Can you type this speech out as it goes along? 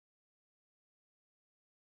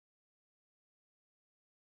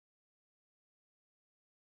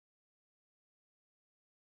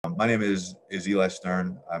My name is Eli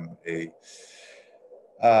Stern. I'm a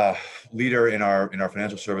leader in our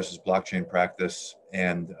financial services blockchain practice,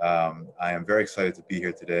 and I am very excited to be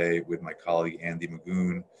here today with my colleague Andy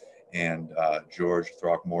Magoon and George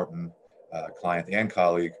Throckmorton, client and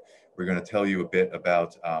colleague. We're going to tell you a bit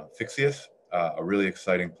about Phixius, a really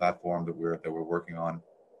exciting platform that we're working on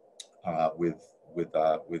with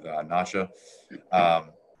Nacha.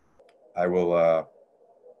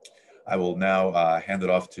 I will now hand it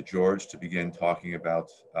off to George to begin talking about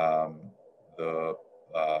the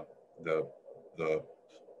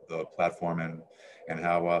platform and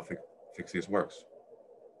how Phixius works.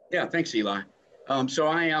 Yeah, thanks, Eli. So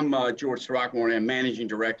I am George Throckmorton. I'm managing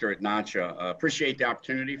director at Nacha. Appreciate the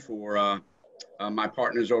opportunity for my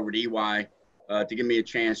partners over at EY to give me a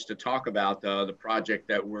chance to talk about the project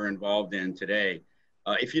that we're involved in today.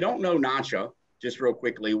 If you don't know Nacha, just real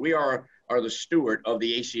quickly, we are the steward of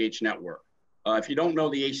the ACH network. If you don't know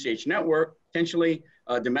the ACH network, potentially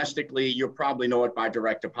domestically, you'll probably know it by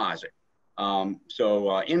direct deposit.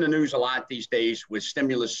 So in the news a lot these days with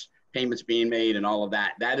stimulus payments being made and all of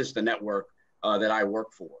that, that is the network that I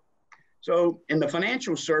work for. So in the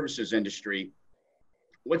financial services industry,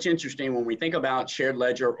 what's interesting when we think about shared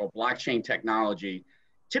ledger or blockchain technology,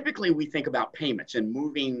 typically we think about payments and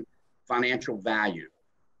moving financial value.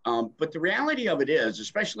 But the reality of it is,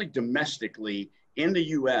 especially domestically in the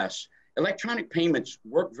US, electronic payments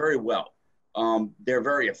work very well. They're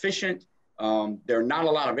very efficient. There are not a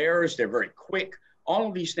lot of errors. They're very quick. All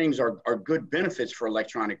of these things are good benefits for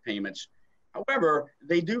electronic payments. However,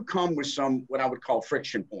 they do come with some, what I would call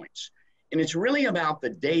friction points. And it's really about the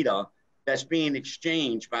data that's being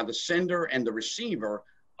exchanged by the sender and the receiver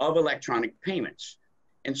of electronic payments.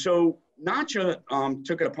 And so Nacha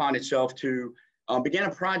took it upon itself to begin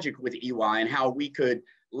a project with EY and how we could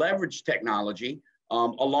leverage technology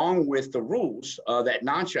along with the rules that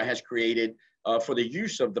Nacha has created for the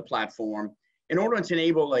use of the platform in order to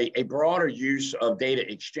enable a broader use of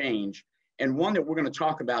data exchange, and one that we're going to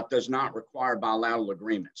talk about does not require bilateral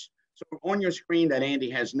agreements. So on your screen that Andy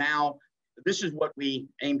has now, this is what we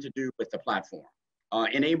aim to do with the platform.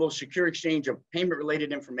 Enable secure exchange of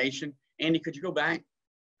payment-related information. Andy, could you go back?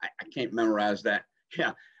 I can't memorize that.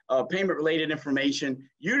 Yeah. Payment-related information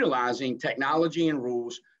utilizing technology and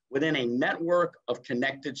rules within a network of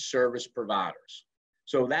connected service providers.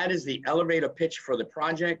 So that is the elevator pitch for the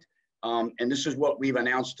project, and this is what we've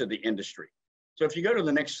announced to the industry. So if you go to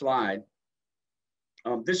the next slide,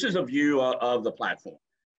 this is a view of the platform.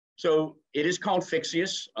 So it is called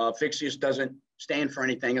Phixius. Phixius doesn't stand for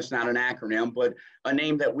anything. It's not an acronym, but a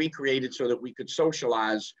name that we created so that we could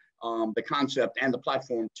socialize the concept and the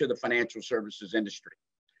platform to the financial services industry.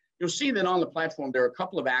 You'll see that on the platform, there are a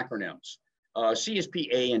couple of acronyms, CSP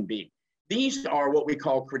A and B. These are what we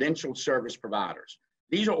call credentialed service providers.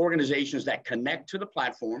 These are organizations that connect to the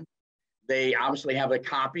platform. They obviously have a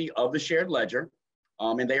copy of the shared ledger,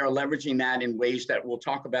 and they are leveraging that in ways that we'll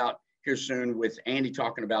talk about here soon with Andy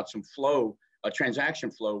talking about some flow,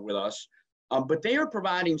 transaction flow with us. But they are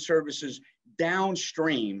providing services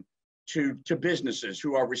downstream to businesses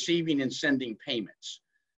who are receiving and sending payments.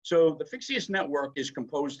 So the Phixius network is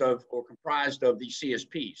composed of or comprised of these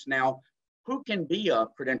CSPs. Now, who can be a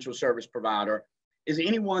credential service provider is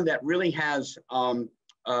anyone that really has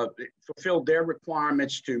fulfilled their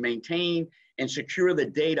requirements to maintain and secure the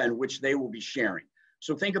data in which they will be sharing.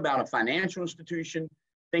 So think about a financial institution,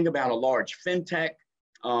 think about a large fintech,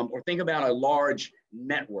 or think about a large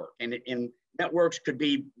network. And networks could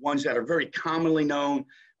be ones that are very commonly known,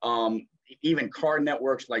 even card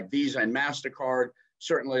networks like Visa and MasterCard,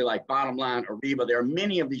 certainly like Bottomline, Ariba. There are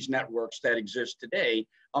many of these networks that exist today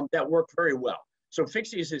that work very well. So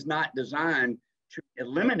Phixius is not designed to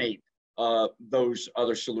eliminate those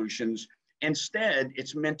other solutions. Instead,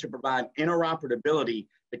 it's meant to provide interoperability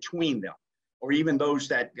between them, or even those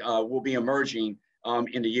that will be emerging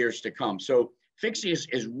in the years to come. So Phixius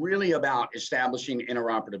is really about establishing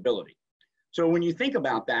interoperability. So when you think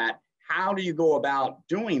about that, how do you go about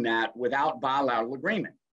doing that without bilateral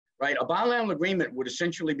agreement, right? A bilateral agreement would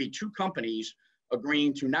essentially be two companies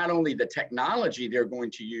agreeing to not only the technology they're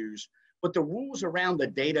going to use, but the rules around the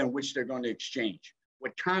data in which they're going to exchange.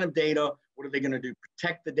 What kind of data? What are they going to do?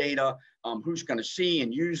 Protect the data? Who's going to see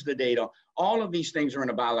and use the data? All of these things are in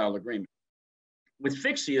a bilateral agreement. With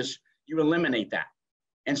Phixius, you eliminate that.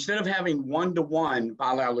 Instead of having one-to-one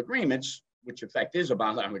bilateral agreements, which in fact is a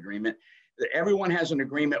bilateral agreement, everyone has an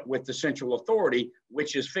agreement with the central authority,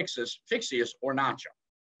 which is Phixius or Nacha.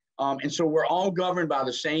 And so we're all governed by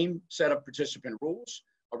the same set of participant rules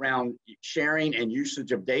around sharing and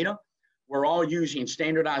usage of data. We're all using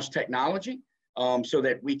standardized technology so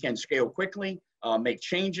that we can scale quickly. make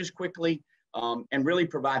changes quickly, and really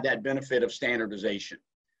provide that benefit of standardization.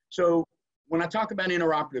 So when I talk about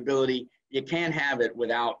interoperability, you can't have it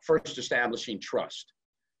without first establishing trust.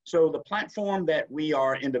 So the platform that we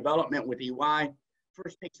are in development with EY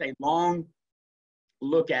first takes a long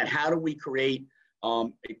look at how do we create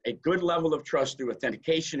a good level of trust through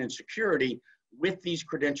authentication and security with these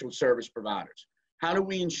credentialed service providers. How do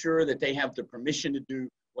we ensure that they have the permission to do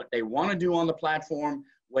what they want to do on the platform,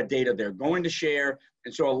 what data they're going to share?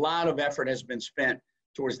 And so a lot of effort has been spent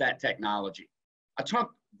towards that technology. I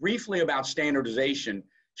talked briefly about standardization.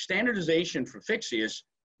 Standardization for Phixius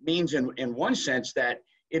means in one sense that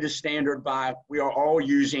it is standard by, we are all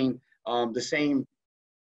using the same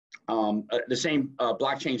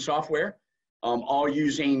blockchain software, all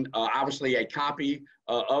using obviously a copy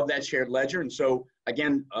of that shared ledger. And so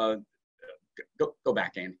again, go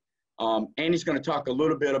back, Andy. Andy's going to talk a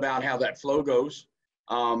little bit about how that flow goes.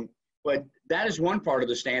 But that is one part of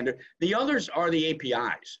the standard. The others are the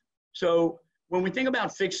APIs. So when we think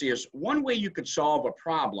about Phixius, one way you could solve a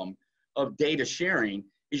problem of data sharing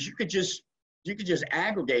is you could just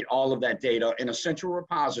aggregate all of that data in a central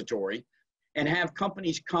repository and have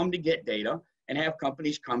companies come to get data and have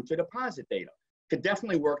companies come to deposit data. Could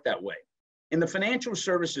definitely work that way. In the financial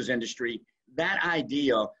services industry, that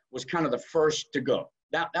idea was kind of the first to go.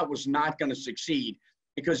 That was not going to succeed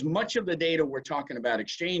because much of the data we're talking about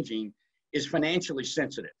exchanging is financially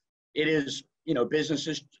sensitive. It is, you know,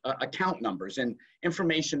 businesses' account numbers and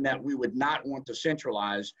information that we would not want to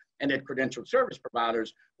centralize and that credentialed service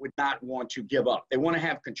providers would not want to give up. They want to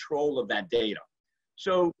have control of that data.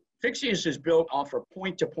 So Phixius is built off of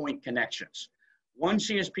point-to-point connections. One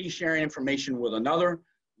CSP sharing information with another,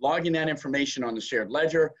 logging that information on the shared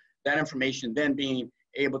ledger, that information then being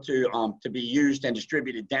able to be used and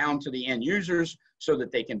distributed down to the end users so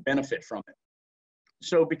that they can benefit from it.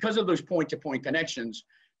 So because of those point-to-point connections,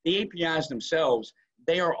 the APIs themselves,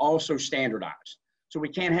 they are also standardized. So we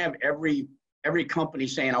can't have every company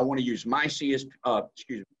saying, I want to use my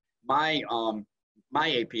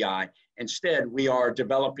my API. Instead, we are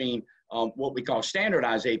developing what we call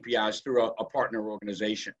standardized APIs through a partner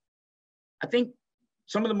organization. I think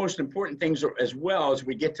some of the most important things are, as well as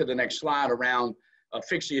we get to the next slide around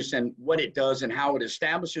Phixius and what it does and how it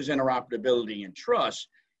establishes interoperability and trust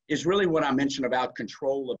is really what I mentioned about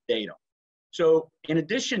control of data. So in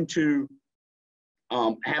addition to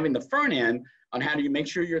having the front end on how do you make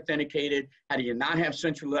sure you're authenticated, how do you not have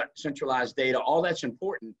centralized data, all that's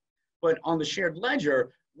important. But on the shared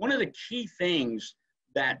ledger, one of the key things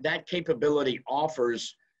that that capability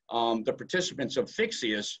offers the participants of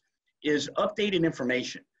Phixius is updated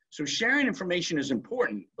information. So sharing information is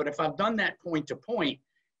important, but if I've done that point to point,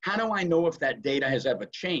 how do I know if that data has ever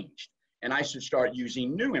changed? And I should start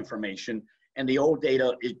using new information and the old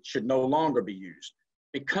data, it should no longer be used.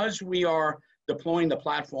 Because we are deploying the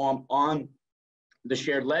platform on the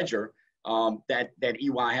shared ledger that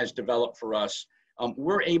EY has developed for us,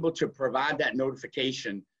 we're able to provide that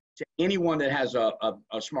notification to anyone that has a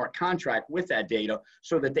smart contract with that data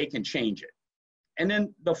so that they can change it. And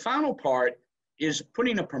then the final part is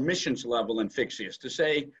putting a permissions level in Phixius to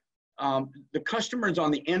say the customers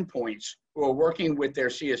on the endpoints who are working with their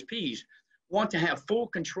CSPs want to have full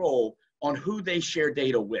control on who they share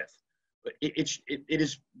data with. It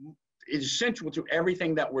is central to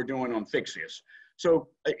everything that we're doing on Phixius. So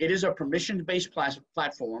it is a permission-based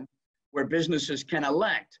platform where businesses can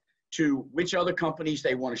elect to which other companies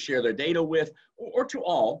they want to share their data with, or to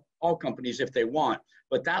all companies if they want.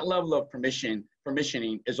 But that level of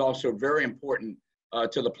permissioning is also very important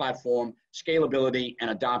to the platform, scalability,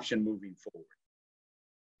 and adoption moving forward.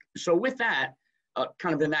 So with that,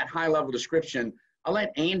 kind of in that high-level description, I'll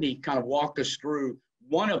let Andy kind of walk us through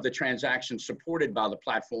one of the transactions supported by the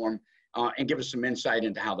platform and give us some insight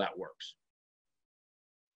into how that works.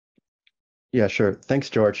 Yeah, sure. Thanks,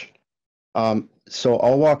 George. So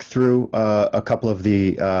I'll walk through a couple of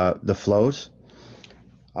the flows.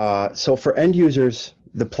 So for end users,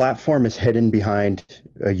 the platform is hidden behind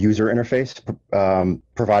a user interface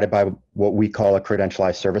provided by what we call a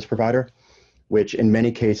credentialized service provider, which in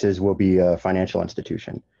many cases will be a financial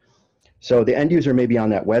institution. So the end user may be on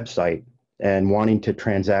that website and wanting to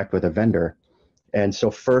transact with a vendor. And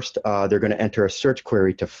so first, they're going to enter a search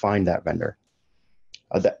query to find that vendor.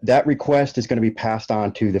 That request is going to be passed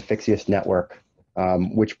on to the Phixius network,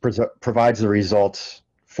 which provides the results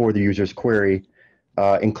for the user's query,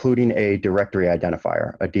 including a directory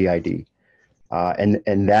identifier, a DID.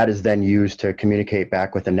 And that is then used to communicate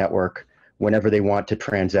back with the network whenever they want to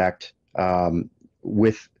transact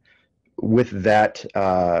with that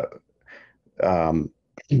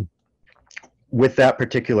with that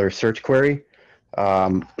particular search query.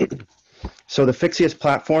 Um, so the Phixius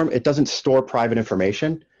platform, it doesn't store private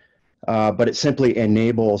information, but it simply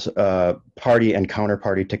enables party and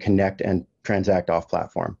counterparty to connect and transact off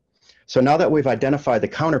platform. So now that we've identified the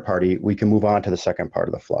counterparty, we can move on to the second part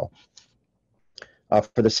of the flow.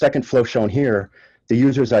 For the second flow shown here, the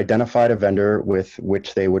users identified a vendor with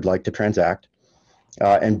which they would like to transact.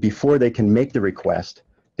 And before they can make the request,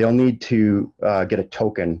 they'll need to get a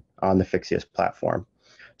token on the Phixius platform.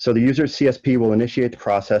 So the user's CSP will initiate the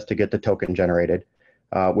process to get the token generated,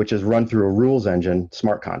 which is run through a rules engine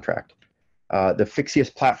smart contract. The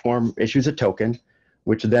Phixius platform issues a token,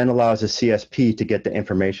 which then allows the CSP to get the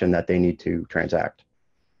information that they need to transact.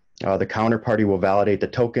 The counterparty will validate the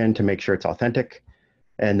token to make sure it's authentic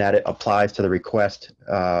and that it applies to the request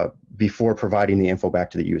before providing the info back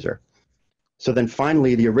to the user. So then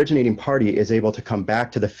finally, the originating party is able to come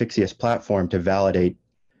back to the Phixius platform to validate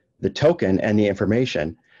the token and the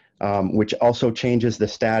information, which also changes the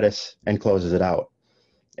status and closes it out.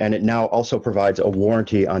 And it now also provides a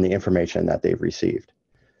warranty on the information that they've received.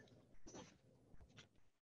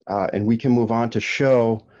 And we can move on to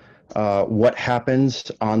show what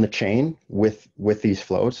happens on the chain with these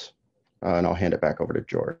flows. And I'll hand it back over to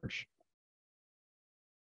George.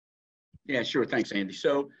 Yeah, sure. Thanks, Andy.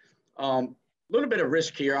 So a little bit of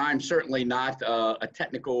risk here. I'm certainly not a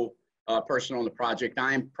technical person on the project.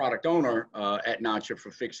 I'm product owner at Nacha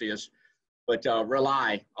for Phixius, but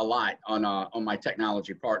rely a lot on my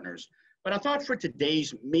technology partners. But I thought for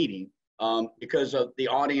today's meeting, because the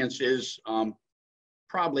audience is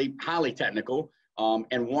probably highly technical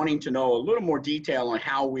and wanting to know a little more detail on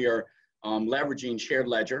how we are leveraging shared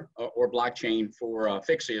ledger or blockchain for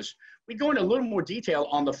Phixius, we go into a little more detail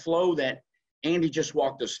on the flow that Andy just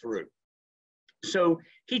walked us through. So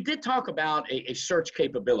he did talk about a search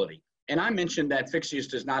capability, and I mentioned that Phixius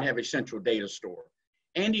does not have a central data store.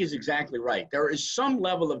 Andy is exactly right. There is some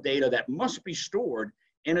level of data that must be stored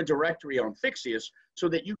in a directory on Phixius so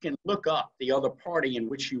that you can look up the other party in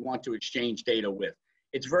which you want to exchange data with.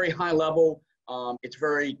 It's very high level. It's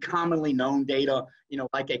very commonly known data, you know,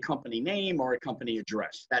 like a company name or a company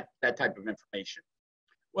address, that type of information.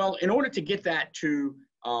 Well, in order to get that to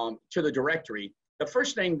the directory, the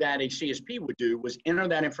first thing that a CSP would do was enter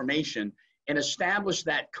that information and establish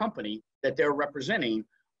that company that they're representing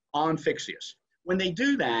on Phixius. When they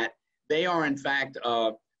do that, they are in fact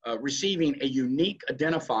receiving a unique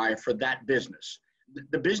identifier for that business.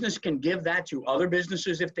 The business can give that to other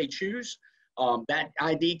businesses if they choose. That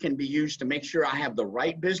ID can be used to make sure I have the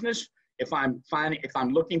right business. If I'm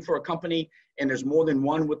looking for a company and there's more than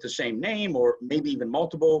one with the same name, or maybe even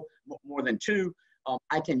multiple, more than two,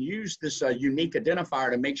 I can use this unique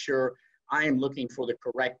identifier to make sure I am looking for the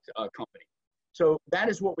correct company. So that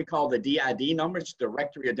is what we call the DID number. It's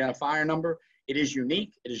Directory Identifier Number. It is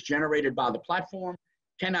unique. It is generated by the platform,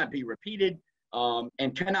 cannot be repeated,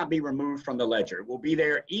 and cannot be removed from the ledger. It will be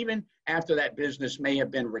there even after that business may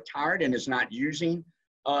have been retired and is not using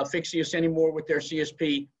Phixius anymore with their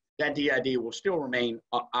CSP. That DID will still remain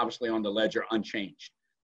obviously on the ledger unchanged.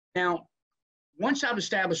 Now, once I've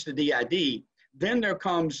established the DID, then there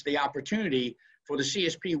comes the opportunity for the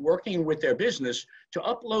CSP working with their business to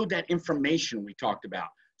upload that information we talked about.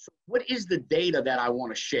 So what is the data that I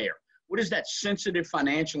want to share? What is that sensitive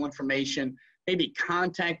financial information, maybe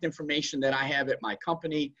contact information that I have at my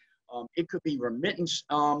company? It could be remittance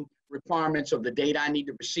requirements of the data I need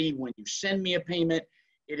to receive when you send me a payment.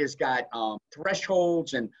 It has got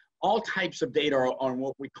thresholds and all types of data on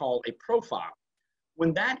what we call a profile.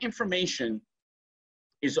 When that information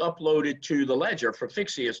is uploaded to the ledger for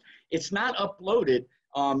Phixius, it's not uploaded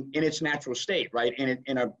in its natural state, right?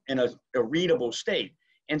 In a readable state.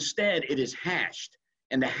 Instead, it is hashed,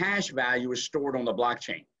 and the hash value is stored on the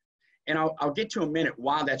blockchain. And I'll get to a minute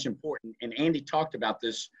why that's important. And Andy talked about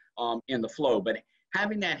this in the flow, but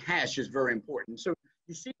having that hash is very important. So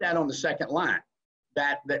you see that on the second line,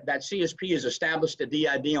 that CSP has established a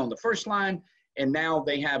DID on the first line, and now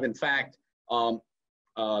they have, in fact,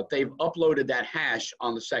 they've uploaded that hash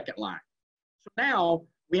on the second line. So now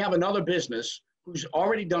we have another business who's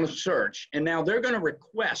already done a search, and now they're going to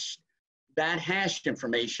request that hash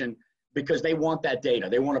information because they want that data.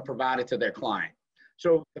 They want to provide it to their client.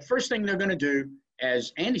 So the first thing they're going to do,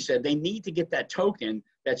 as Andy said, they need to get that token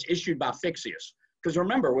that's issued by Phixius. Because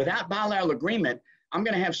remember, without bilateral agreement, I'm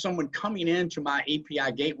going to have someone coming into my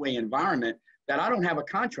API gateway environment that I don't have a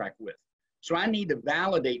contract with. So I need to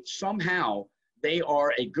validate somehow they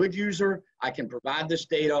are a good user, I can provide this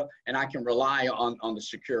data, and I can rely on the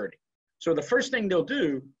security. So the first thing they'll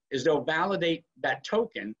do is they'll validate that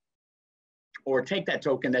token or take that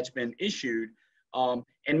token that's been issued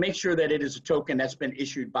and make sure that it is a token that's been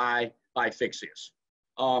issued by by Phixius.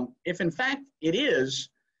 If in fact it is,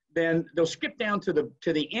 then they'll skip down to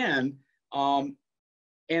the end,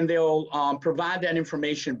 and they'll provide that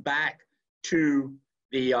information back to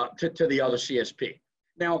the other CSP.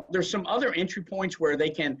 Now, there's some other entry points where they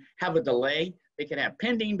can have a delay. They can have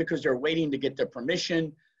pending because they're waiting to get their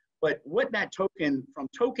permission. But what that token, from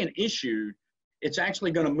token issued, it's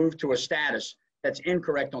actually going to move to a status that's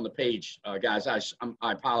incorrect on the page, guys. I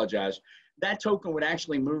apologize. That token would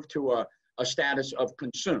actually move to a status of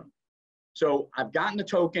consumed. So I've gotten the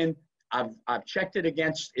token. I've checked it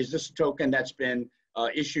against, is this a token that's been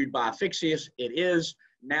issued by Phixius? It is.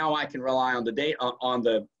 Now I can rely on the data, on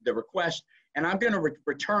the request, and I'm going to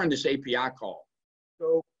return this API call.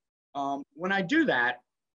 So when I do that,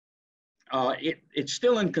 it's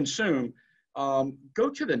still in consume. Go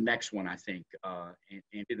to the next one, I think,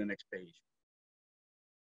 and do the next page.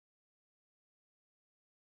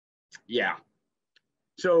 Yeah.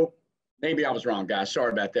 So maybe I was wrong, guys.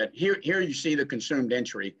 Sorry about that. Here you see the consumed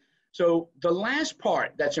entry. So the last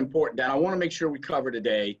part that's important that I want to make sure we cover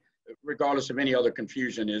today, regardless of any other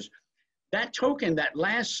confusion, is that token, that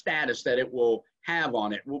last status that it will have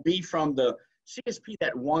on it will be from the CSP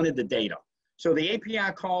that wanted the data. So the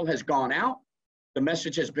API call has gone out. The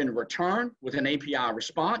message has been returned with an API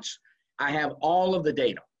response. I have all of the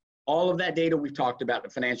data. All of that data we've talked about, the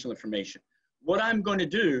financial information. What I'm going to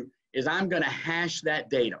do is I'm going to hash that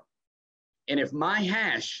data. And if my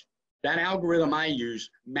hash, that algorithm I use,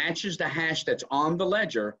 matches the hash that's on the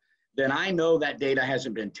ledger, then I know that data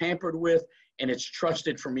hasn't been tampered with and it's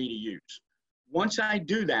trusted for me to use. Once I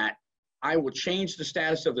do that, I will change the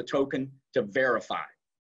status of the token to verified.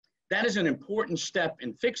 That is an important step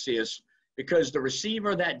in Phixius because the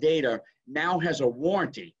receiver of that data now has a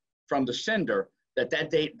warranty from the sender that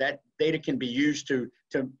data can be used to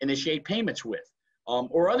initiate payments with,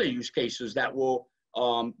 or other use cases that will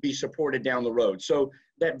be supported down the road. So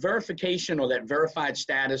that verification or that verified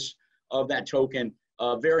status of that token,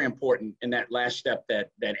 very important in that last step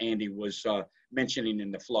that Andy was mentioning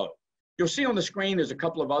in the flow. You'll see on the screen there's a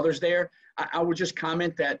couple of others there. I would just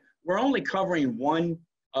comment that we're only covering one,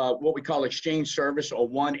 what we call exchange service, or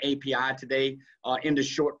one API today in this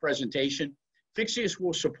short presentation. Phixius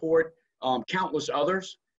will support countless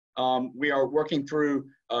others. We are working through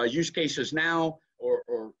use cases now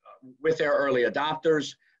or with their early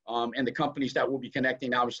adopters and the companies that will be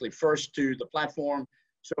connecting obviously first to the platform.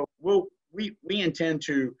 So we intend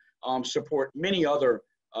to support many other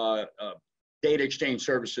data exchange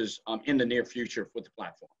services in the near future with the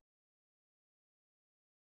platform.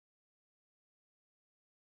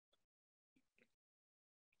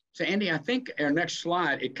 So Andy, I think our next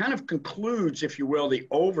slide, it kind of concludes, if you will, the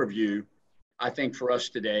overview, I think, for us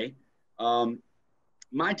today.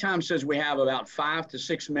 My time says we have about 5 to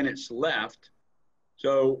 6 minutes left.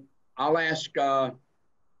 So I'll ask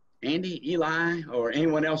Andy, Eli, or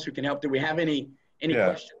anyone else who can help. Do we have any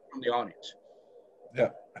questions from the audience? Yeah,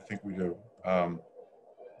 I think we do.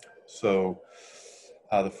 So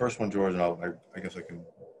the first one, George, and I guess I can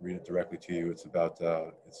read it directly to you. It's about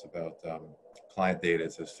client data.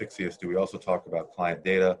 It says, Phixius, do we also talk about client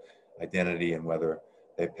data, identity, and whether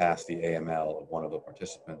they pass the AML of one of the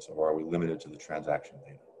participants, or are we limited to the transaction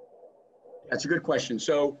data? That's a good question.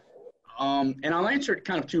 So, and I'll answer it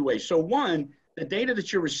kind of two ways. So one, the data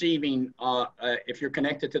that you're receiving, if you're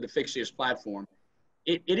connected to the Phixius platform,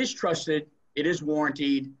 it is trusted, it is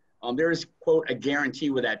warranted. There is, quote, a guarantee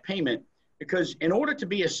with that payment, because in order to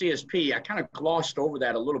be a CSP, I kind of glossed over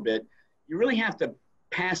that a little bit, you really have to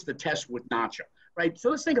pass the test with Nacha, right? So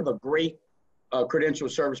let's think of a great credential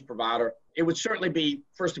service provider. It would certainly be,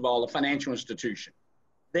 first of all, a financial institution.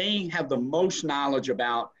 They have the most knowledge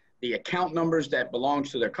about the account numbers that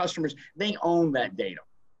belongs to their customers. They own that data.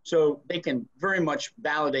 So they can very much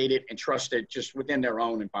validate it and trust it just within their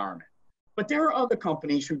own environment. But there are other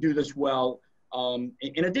companies who do this well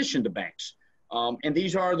in addition to banks. And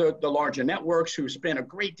these are the larger networks who spend a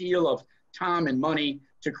great deal of time and money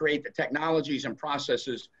to create the technologies and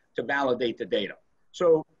processes to validate the data.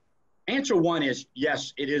 So answer one is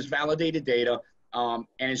yes, it is validated data.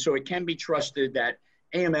 And so it can be trusted that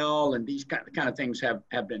AML and these kind of things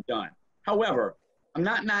have been done. However, I'm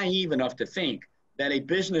not naive enough to think that a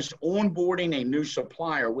business onboarding a new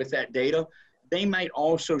supplier with that data, they might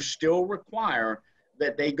also still require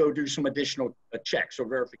that they go do some additional checks or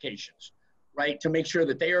verifications, right? To make sure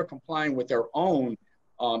that they are complying with their own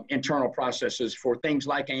internal processes for things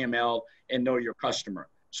like AML and know your customer.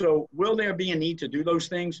 So will there be a need to do those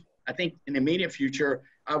things? I think in the immediate future,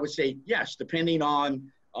 I would say yes, depending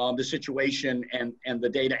on the situation and the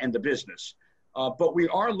data and the business. But we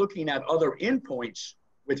are looking at other endpoints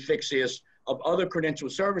with Phixius of other credential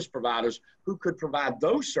service providers who could provide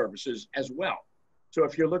those services as well. So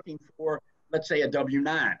if you're looking for, let's say, a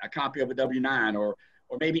W-9, a copy of a W-9, or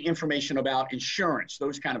maybe information about insurance,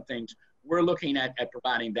 those kind of things, we're looking at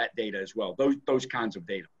providing that data as well, those kinds of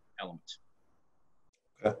data elements.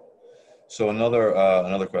 Okay. So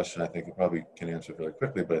another question I think you probably can answer very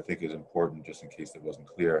quickly, but I think is important just in case that wasn't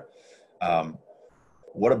clear.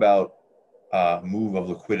 What about move of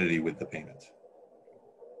liquidity with the payment?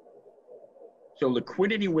 So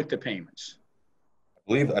liquidity with the payments.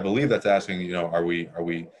 I believe that's asking,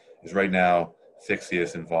 is right now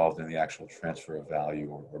Phixius involved in the actual transfer of value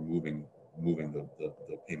or moving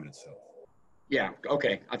the payment itself? Yeah,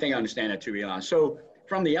 okay. I think I understand that too, Elon. So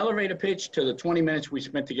from the elevator pitch to the 20 minutes we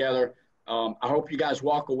spent together, I hope you guys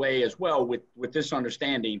walk away as well with this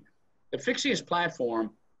understanding. The Phixius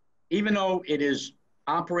platform, even though it is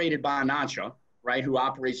operated by Nacha, right, who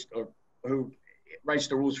writes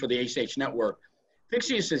the rules for the ACH network,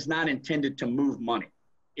 Phixius is not intended to move money.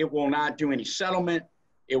 It will not do any settlement.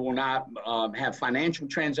 It will not have financial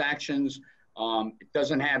transactions. It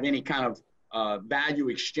doesn't have any kind of value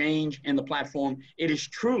exchange in the platform. It is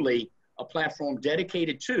truly a platform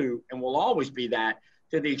dedicated to, and will always be that,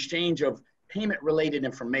 to the exchange of payment-related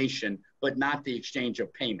information, but not the exchange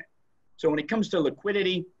of payment. So when it comes to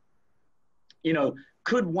liquidity,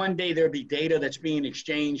 could one day there be data that's being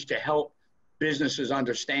exchanged to help businesses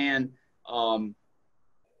understand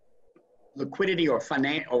liquidity or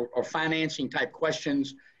financing type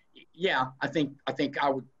questions? Yeah, I think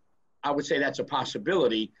I would say that's a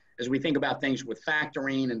possibility as we think about things with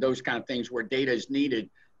factoring and those kind of things where data is needed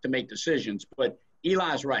to make decisions. But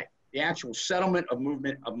Eli's right. The actual settlement of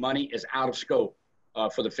movement of money is out of scope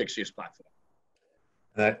for the Phixius platform.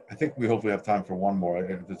 And I think we hopefully have time for one more.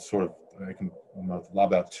 It's sort of, I can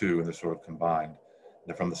lob out two, and they're sort of combined.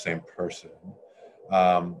 They're from the same person.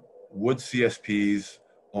 Would CSPs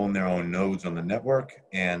own their own nodes on the network?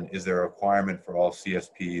 And is there a requirement for all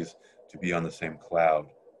CSPs to be on the same cloud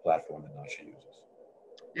platform that Nacha uses?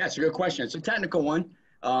 Yeah, it's a good question. It's a technical one,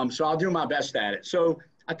 so I'll do my best at it. So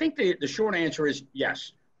I think the short answer is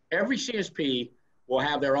yes. Every CSP will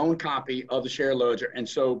have their own copy of the shared ledger, and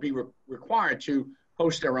so be required to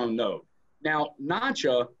host their own node. Now,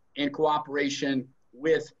 Nacha, in cooperation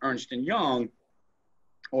with Ernst & Young,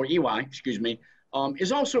 or EY, excuse me,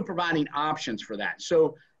 is also providing options for that.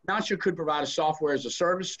 So Nacha could provide a software as a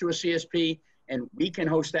service to a CSP, and we can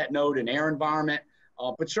host that node in their environment,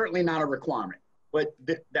 but certainly not a requirement, but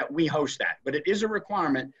that we host that. But it is a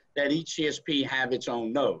requirement that each CSP have its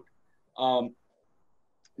own node.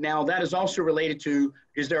 Now, that is also related to,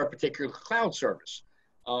 is there a particular cloud service?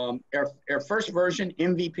 Our first version,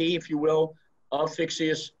 MVP, if you will, of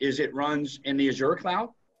Phixius is it runs in the Azure cloud.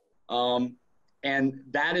 And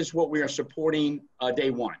that is what we are supporting day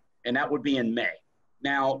one, and that would be in May.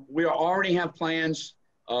 Now, we already have plans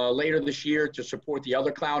later this year to support the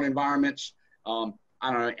other cloud environments. I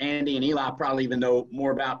don't know, Andy and Eli probably even know more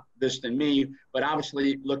about this than me, but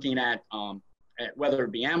obviously looking at whether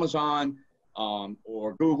it be Amazon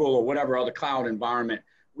or Google or whatever other cloud environment,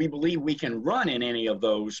 we believe we can run in any of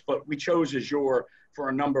those, but we chose Azure for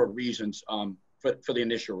a number of reasons for the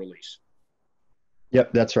initial release.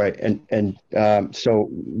 Yep, that's right. And so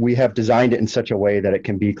we have designed it in such a way that it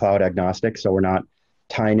can be cloud agnostic. So we're not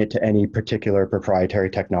tying it to any particular proprietary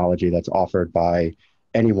technology that's offered by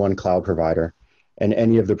any one cloud provider. And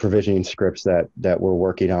any of the provisioning scripts that we're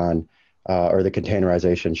working on or the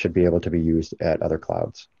containerization should be able to be used at other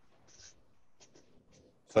clouds.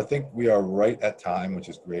 So I think we are right at time, which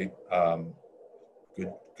is great.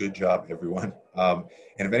 Good job, everyone. And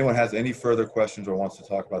if anyone has any further questions or wants to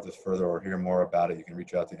talk about this further or hear more about it, you can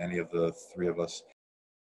reach out to any of the three of us